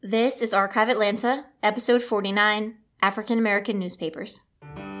This is Archive Atlanta, episode 49, African American Newspapers.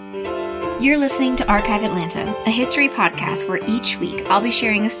 You're listening to Archive Atlanta, a history podcast where each week I'll be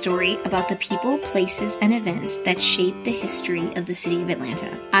sharing a story about the people, places, and events that shape the history of the city of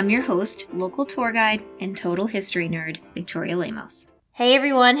Atlanta. I'm your host, local tour guide, and total history nerd, Victoria Lemos. Hey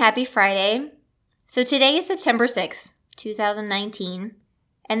everyone, happy Friday. So today is September 6th, 2019,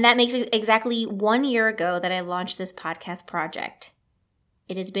 and that makes it exactly 1 year ago that I launched this podcast project.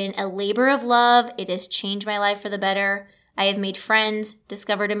 It has been a labor of love. It has changed my life for the better. I have made friends,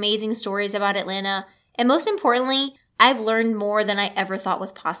 discovered amazing stories about Atlanta, and most importantly, I've learned more than I ever thought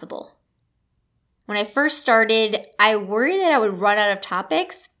was possible. When I first started, I worried that I would run out of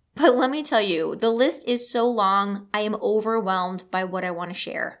topics, but let me tell you, the list is so long, I am overwhelmed by what I want to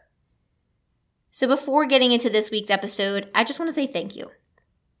share. So before getting into this week's episode, I just want to say thank you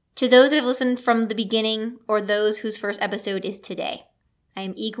to those that have listened from the beginning or those whose first episode is today. I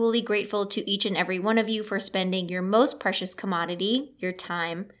am equally grateful to each and every one of you for spending your most precious commodity, your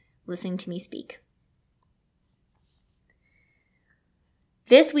time, listening to me speak.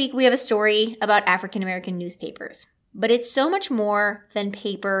 This week we have a story about African American newspapers, but it's so much more than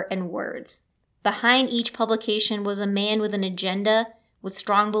paper and words. Behind each publication was a man with an agenda, with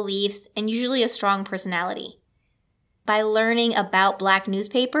strong beliefs, and usually a strong personality. By learning about Black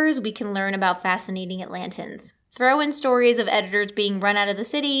newspapers, we can learn about fascinating Atlantans. Throw in stories of editors being run out of the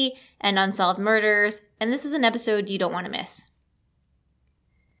city and unsolved murders, and this is an episode you don't want to miss.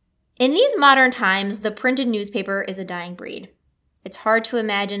 In these modern times, the printed newspaper is a dying breed. It's hard to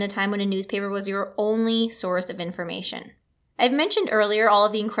imagine a time when a newspaper was your only source of information. I've mentioned earlier all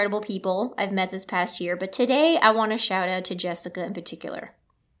of the incredible people I've met this past year, but today I want to shout out to Jessica in particular.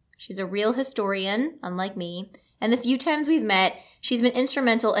 She's a real historian, unlike me, and the few times we've met, she's been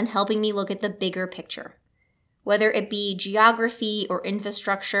instrumental in helping me look at the bigger picture. Whether it be geography or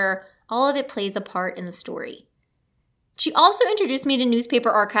infrastructure, all of it plays a part in the story. She also introduced me to newspaper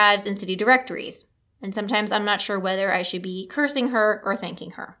archives and city directories, and sometimes I'm not sure whether I should be cursing her or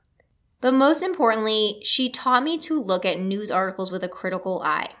thanking her. But most importantly, she taught me to look at news articles with a critical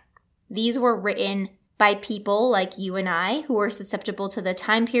eye. These were written by people like you and I who were susceptible to the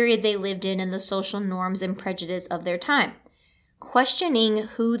time period they lived in and the social norms and prejudice of their time. Questioning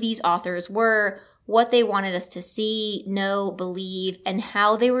who these authors were, what they wanted us to see, know, believe, and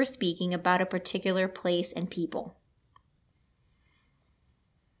how they were speaking about a particular place and people.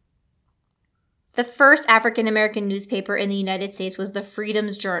 The first African American newspaper in the United States was the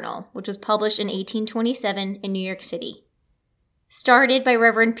Freedom's Journal, which was published in 1827 in New York City. Started by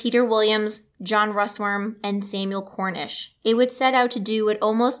Reverend Peter Williams, John Russwurm, and Samuel Cornish, it would set out to do what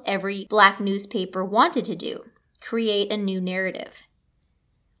almost every Black newspaper wanted to do: create a new narrative.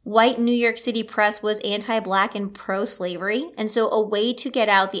 White New York City press was anti-Black and pro-slavery, and so a way to get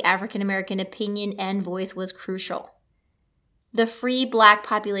out the African American opinion and voice was crucial. The free Black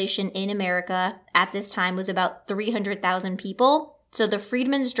population in America at this time was about 300,000 people, so the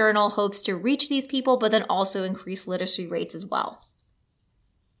Freedmen's Journal hopes to reach these people, but then also increase literacy rates as well.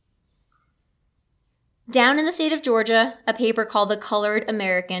 Down in the state of Georgia, a paper called The Colored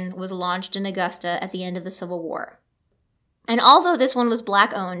American was launched in Augusta at the end of the Civil War. And although this one was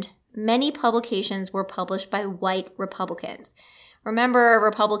Black-owned, many publications were published by white Republicans. Remember, a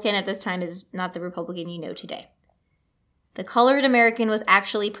Republican at this time is not the Republican you know today. The Colored American was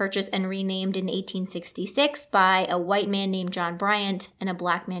actually purchased and renamed in 1866 by a white man named John Bryant and a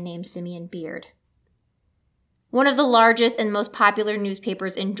Black man named Simeon Beard. One of the largest and most popular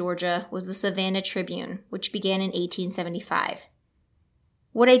newspapers in Georgia was the Savannah Tribune, which began in 1875.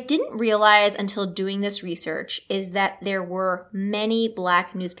 What I didn't realize until doing this research is that there were many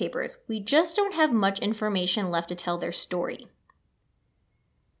Black newspapers. We just don't have much information left to tell their story.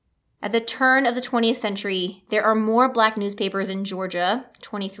 At the turn of the 20th century, there are more Black newspapers in Georgia,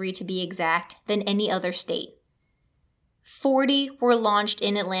 23 to be exact, than any other state. 40 were launched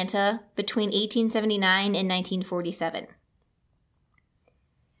in Atlanta between 1879 and 1947.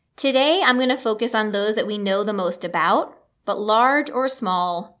 Today, I'm going to focus on those that we know the most about, but large or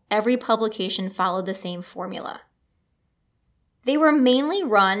small, every publication followed the same formula. They were mainly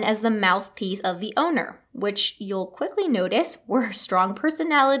run as the mouthpiece of the owner, which you'll quickly notice were strong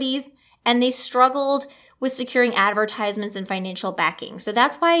personalities, and they struggled with securing advertisements and financial backing. So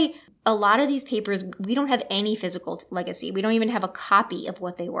that's why a lot of these papers, we don't have any physical legacy. We don't even have a copy of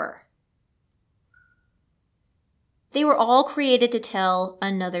what they were. They were all created to tell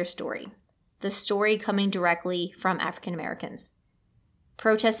another story. The story coming directly from African Americans.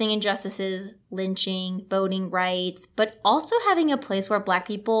 Protesting injustices, lynching, voting rights, but also having a place where Black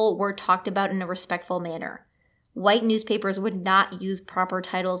people were talked about in a respectful manner. white newspapers would not use proper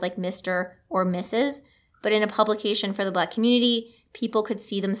titles like Mr. or Mrs., but in a publication for the Black community, people could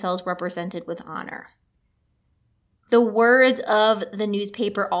see themselves represented with honor. The words of the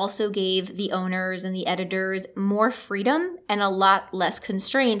newspaper also gave the owners and the editors more freedom and a lot less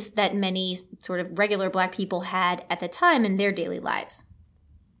constraints that many sort of regular Black people had at the time in their daily lives.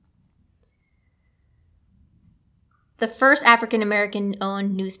 The first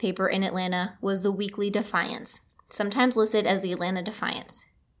African-American-owned newspaper in Atlanta was the Weekly Defiance, sometimes listed as the Atlanta Defiance.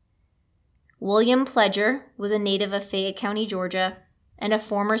 William Pledger was a native of Fayette County, Georgia, and a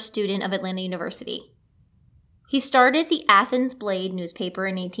former student of Atlanta University. He started the Athens Blade newspaper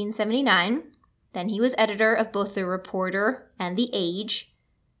in 1879. Then he was editor of both the Reporter and the Age.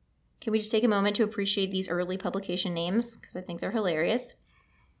 Can we just take a moment to appreciate these early publication names? Because I think they're hilarious.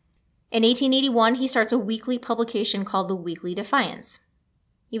 In 1881, he starts a weekly publication called the Weekly Defiance.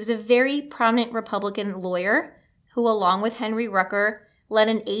 He was a very prominent Republican lawyer who, along with Henry Rucker, led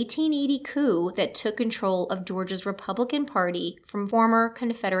an 1880 coup that took control of Georgia's Republican Party from former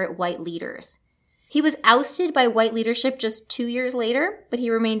Confederate white leaders. He was ousted by white leadership just 2 years later, but he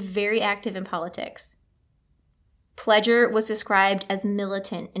remained very active in politics. Pledger was described as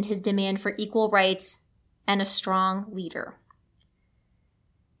militant in his demand for equal rights and a strong leader.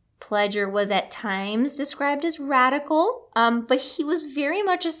 Pledger was at times described as radical, but he was very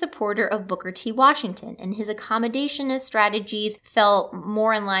much a supporter of Booker T. Washington, and his accommodationist strategies fell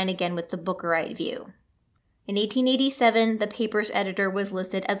more in line again with the Bookerite view. In 1887, the paper's editor was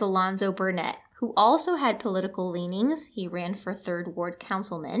listed as Alonzo Burnett, who also had political leanings. He ran for 3rd Ward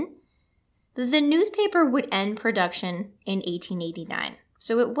councilman. The newspaper would end production in 1889,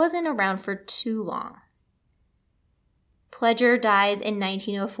 so it wasn't around for too long. Pledger dies in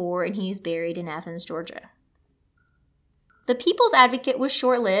 1904 and he's buried in Athens, Georgia. The People's Advocate was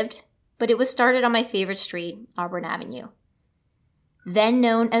short-lived, but it was started on my favorite street, Auburn Avenue. Then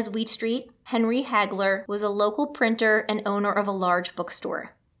known as Wheat Street, Henry Hagler was a local printer and owner of a large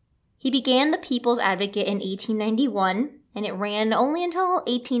bookstore. He began the People's Advocate in 1891, and it ran only until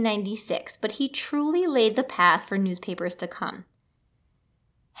 1896, but he truly laid the path for newspapers to come.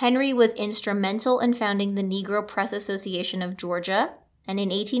 Henry was instrumental in founding the Negro Press Association of Georgia, and in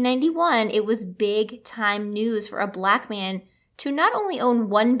 1891, it was big-time news for a Black man to not only own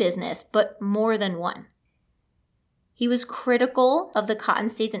one business, but more than one. He was critical of the Cotton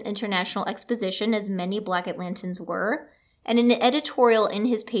States and International Exposition, as many Black Atlantans were, and in an editorial in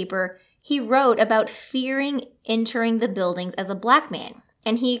his paper, he wrote about fearing entering the buildings as a Black man.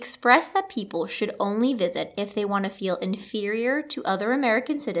 And he expressed that people should only visit if they want to feel inferior to other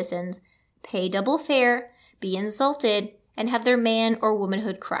American citizens, pay double fare, be insulted, and have their man or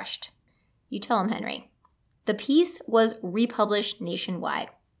womanhood crushed. You tell him, Henry. The piece was republished nationwide.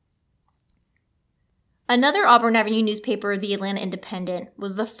 Another Auburn Avenue newspaper, the Atlanta Independent,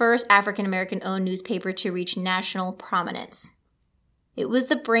 was the first African-American-owned newspaper to reach national prominence. It was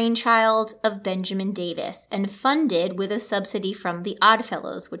the brainchild of Benjamin Davis and funded with a subsidy from the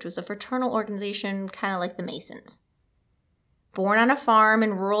Oddfellows, which was a fraternal organization kind of like the Masons. Born on a farm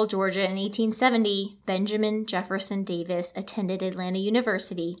in rural Georgia in 1870, Benjamin Jefferson Davis attended Atlanta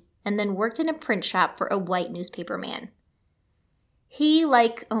University and then worked in a print shop for a white newspaperman. He,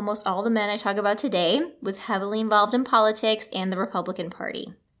 like almost all the men I talk about today, was heavily involved in politics and the Republican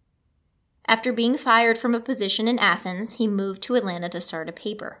Party. After being fired from a position in Athens, he moved to Atlanta to start a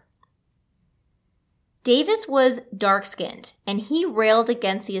paper. Davis was dark-skinned, and he railed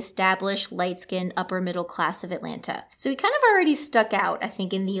against the established light-skinned upper-middle class of Atlanta. So he kind of already stuck out, I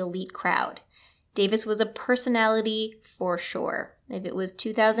think, in the elite crowd. Davis was a personality for sure. If it was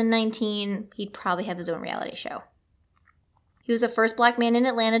 2019, he'd probably have his own reality show. He was the first Black man in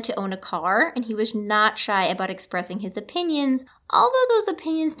Atlanta to own a car, and he was not shy about expressing his opinions, although those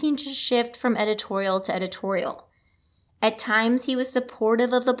opinions seemed to shift from editorial to editorial. At times, he was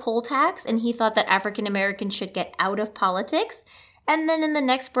supportive of the poll tax, and he thought that African Americans should get out of politics, and then in the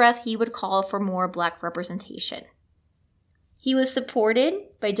next breath, he would call for more Black representation. He was supported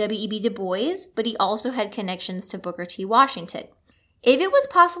by W.E.B. Du Bois, but he also had connections to Booker T. Washington. If it was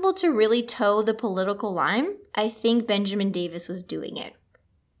possible to really toe the political line, I think Benjamin Davis was doing it.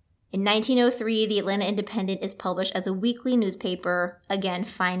 In 1903, the Atlanta Independent is published as a weekly newspaper, again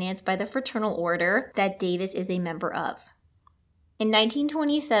financed by the fraternal order that Davis is a member of. In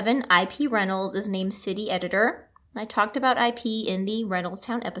 1927, I.P. Reynolds is named city editor. I talked about I.P. in the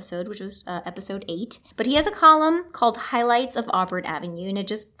Reynoldstown episode, which was episode 8. But he has a column called Highlights of Auburn Avenue, and it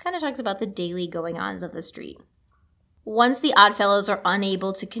just kind of talks about the daily going-ons of the street. Once the Oddfellows are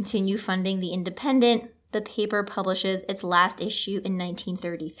unable to continue funding the Independent, the paper publishes its last issue in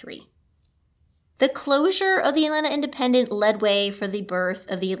 1933. The closure of the Atlanta Independent led way for the birth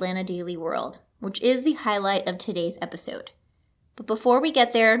of the Atlanta Daily World, which is the highlight of today's episode. But before we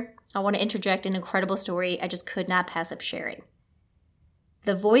get there, I want to interject an incredible story I just could not pass up sharing.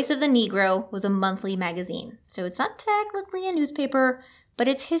 The Voice of the Negro was a monthly magazine, so it's not technically a newspaper, but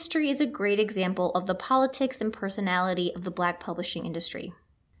its history is a great example of the politics and personality of the Black publishing industry.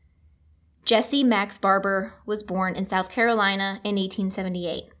 Jesse Max Barber was born in South Carolina in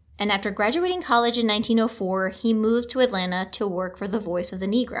 1878. And after graduating college in 1904, he moved to Atlanta to work for the Voice of the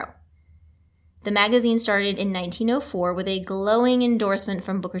Negro. The magazine started in 1904 with a glowing endorsement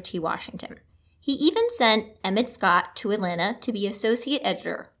from Booker T. Washington. He even sent Emmett Scott to Atlanta to be associate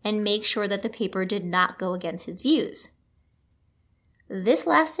editor and make sure that the paper did not go against his views. This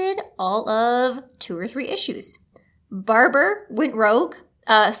lasted all of 2 or 3 issues. Barber went rogue.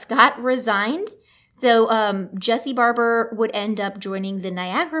 Scott resigned. So Jesse Barber would end up joining the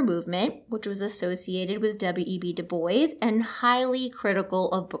Niagara Movement, which was associated with W.E.B. Du Bois and highly critical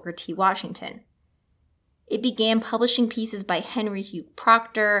of Booker T. Washington. It began publishing pieces by Henry Hugh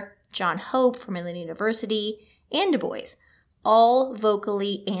Proctor, John Hope from Atlanta University, and Du Bois, all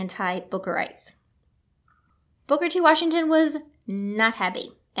vocally anti-Bookerites. Booker T. Washington was not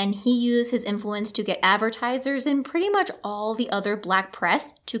happy, and he used his influence to get advertisers and pretty much all the other Black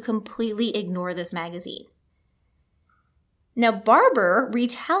press to completely ignore this magazine. Now, Barber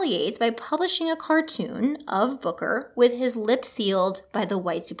retaliates by publishing a cartoon of Booker with his lips sealed by the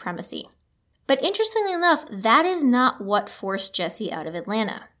white supremacy. But interestingly enough, that is not what forced Jesse out of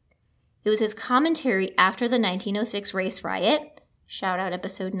Atlanta. It was his commentary after the 1906 race riot, shout out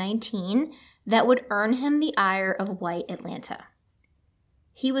episode 19, that would earn him the ire of white Atlanta.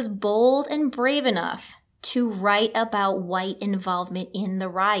 He was bold and brave enough to write about white involvement in the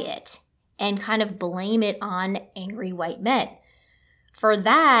riot and kind of blame it on angry white men. For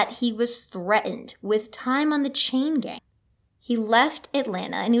that, he was threatened with time on the chain gang. He left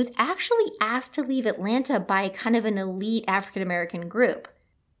Atlanta, and he was actually asked to leave Atlanta by kind of an elite African-American group.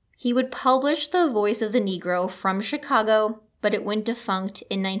 He would publish The Voice of the Negro from Chicago, but it went defunct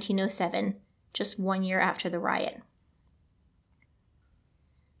in 1907, just 1 year after the riot.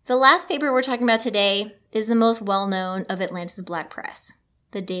 The last paper we're talking about today is the most well-known of Atlanta's Black press,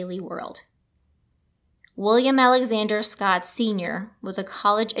 the Daily World. William Alexander Scott Sr. was a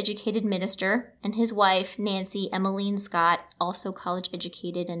college-educated minister, and his wife, Nancy Emmeline Scott, also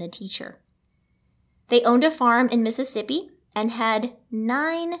college-educated and a teacher. They owned a farm in Mississippi and had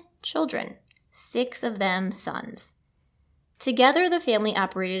 9 children, 6 of them sons. Together, the family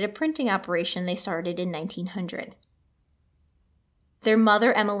operated a printing operation they started in 1900. Their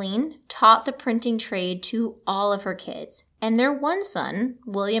mother, Emmeline, taught the printing trade to all of her kids, and their one son,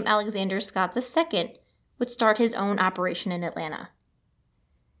 William Alexander Scott II, would start his own operation in Atlanta.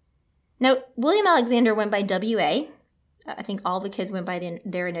 Now, William Alexander went by W.A. I think all the kids went by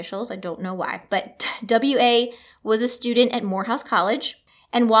their initials. I don't know why, but W.A. was a student at Morehouse College,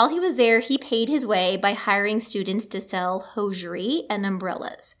 and while he was there, he paid his way by hiring students to sell hosiery and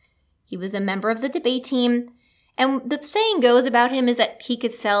umbrellas. He was a member of the debate team, and the saying goes about him is that he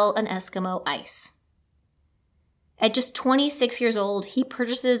could sell an Eskimo ice. At just 26 years old, he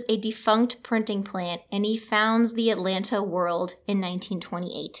purchases a defunct printing plant, and he founds the Atlanta World in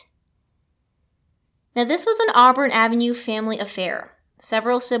 1928. Now, this was an Auburn Avenue family affair.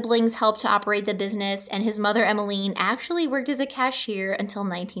 Several siblings helped to operate the business, and his mother, Emmeline, actually worked as a cashier until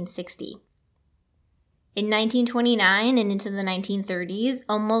 1960. In 1929 and into the 1930s,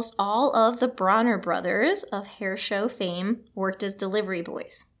 almost all of the Bronner brothers of hair show fame worked as delivery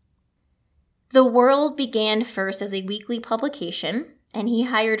boys. The World began first as a weekly publication, and he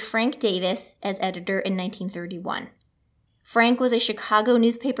hired Frank Davis as editor in 1931. Frank was a Chicago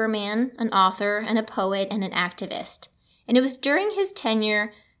newspaper man, an author, and a poet, and an activist. And it was during his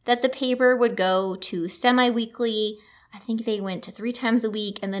tenure that the paper would go to semi-weekly. I think they went to 3 times a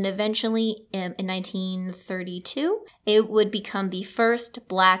week, and then eventually, in 1932, it would become the first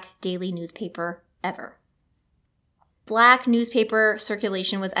Black daily newspaper ever. Black newspaper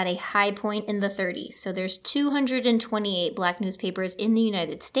circulation was at a high point in the 30s, so there's 228 Black newspapers in the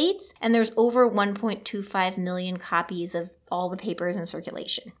United States, and there's over 1.25 million copies of all the papers in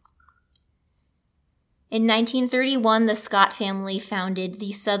circulation. In 1931, the Scott family founded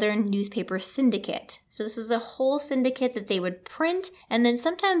the Southern Newspaper Syndicate. So this is a whole syndicate that they would print and then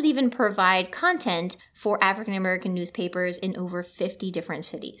sometimes even provide content for African American newspapers in over 50 different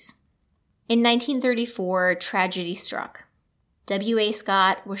cities. In 1934, tragedy struck. W.A.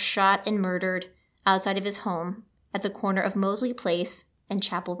 Scott was shot and murdered outside of his home at the corner of Mosley Place and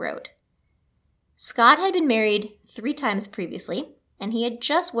Chapel Road. Scott had been married 3 times previously, and he had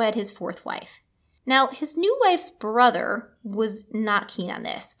just wed his 4th wife. Now, his new wife's brother was not keen on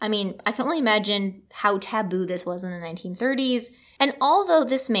this. I mean, I can only imagine how taboo this was in the 1930s. And although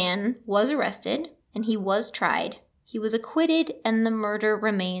this man was arrested and he was tried, he was acquitted and the murder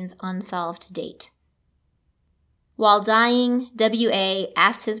remains unsolved to date. While dying, W.A.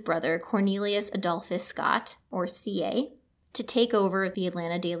 asked his brother, Cornelius Adolphus Scott, or C.A., to take over the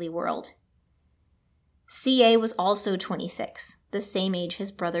Atlanta Daily World. C.A. was also 26, the same age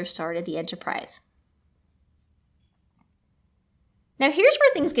his brother started the enterprise. Now here's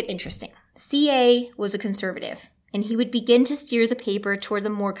where things get interesting. C.A. was a conservative, and he would begin to steer the paper towards a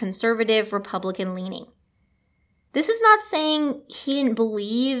more conservative Republican leaning. This is not saying he didn't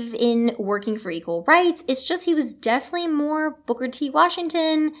believe in working for equal rights, it's just he was definitely more Booker T.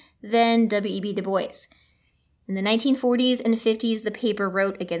 Washington than W.E.B. Du Bois. In the 1940s and 50s, the paper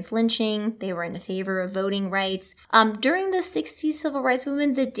wrote against lynching. They were in favor of voting rights. During the 60s civil rights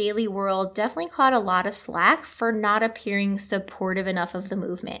movement, the Daily World definitely caught a lot of slack for not appearing supportive enough of the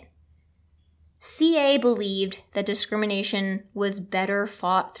movement. C.A. believed that discrimination was better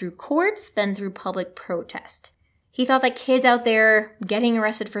fought through courts than through public protest. He thought that kids out there getting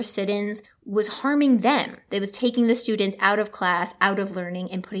arrested for sit-ins was harming them. It was taking the students out of class, out of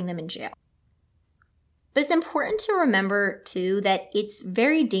learning, and putting them in jail. But it's important to remember, too, that it's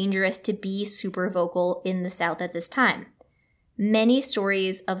very dangerous to be super vocal in the South at this time. Many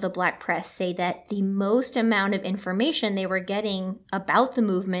stories of the Black press say that the most amount of information they were getting about the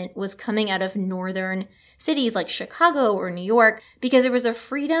movement was coming out of northern cities like Chicago or New York, because there was a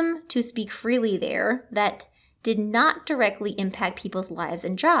freedom to speak freely there that did not directly impact people's lives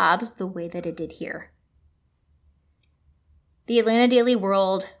and jobs the way that it did here. The Atlanta Daily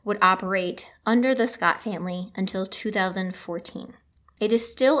World would operate under the Scott family until 2014. It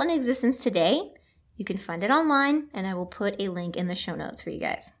is still in existence today. You can find it online, and I will put a link in the show notes for you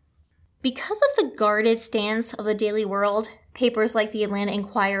guys. Because of the guarded stance of the Daily World, papers like the Atlanta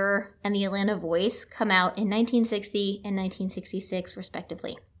Inquirer and the Atlanta Voice come out in 1960 and 1966,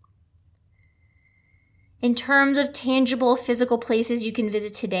 respectively. In terms of tangible physical places you can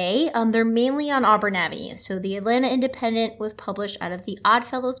visit today, they're mainly on Auburn Avenue. So the Atlanta Independent was published out of the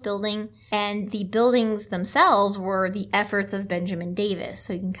Oddfellows building, and the buildings themselves were the efforts of Benjamin Davis.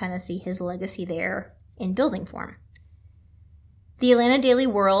 So you can kind of see his legacy there in building form. The Atlanta Daily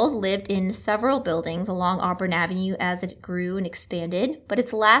World lived in several buildings along Auburn Avenue as it grew and expanded, but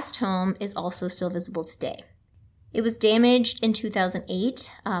its last home is also still visible today. It was damaged in 2008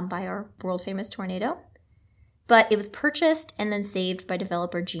 by our world-famous tornado, but it was purchased and then saved by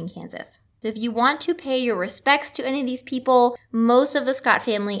developer Gene Kansas. So if you want to pay your respects to any of these people, most of the Scott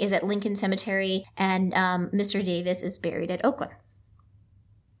family is at Lincoln Cemetery, and Mr. Davis is buried at Oakland.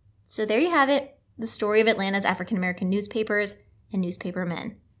 So there you have it, the story of Atlanta's African-American newspapers and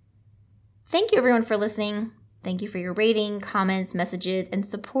newspapermen. Thank you everyone for listening. Thank you for your rating, comments, messages, and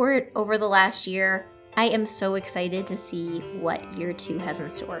support over the last year. I am so excited to see what year 2 has in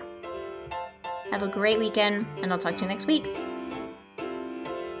store. Have a great weekend, and I'll talk to you next week.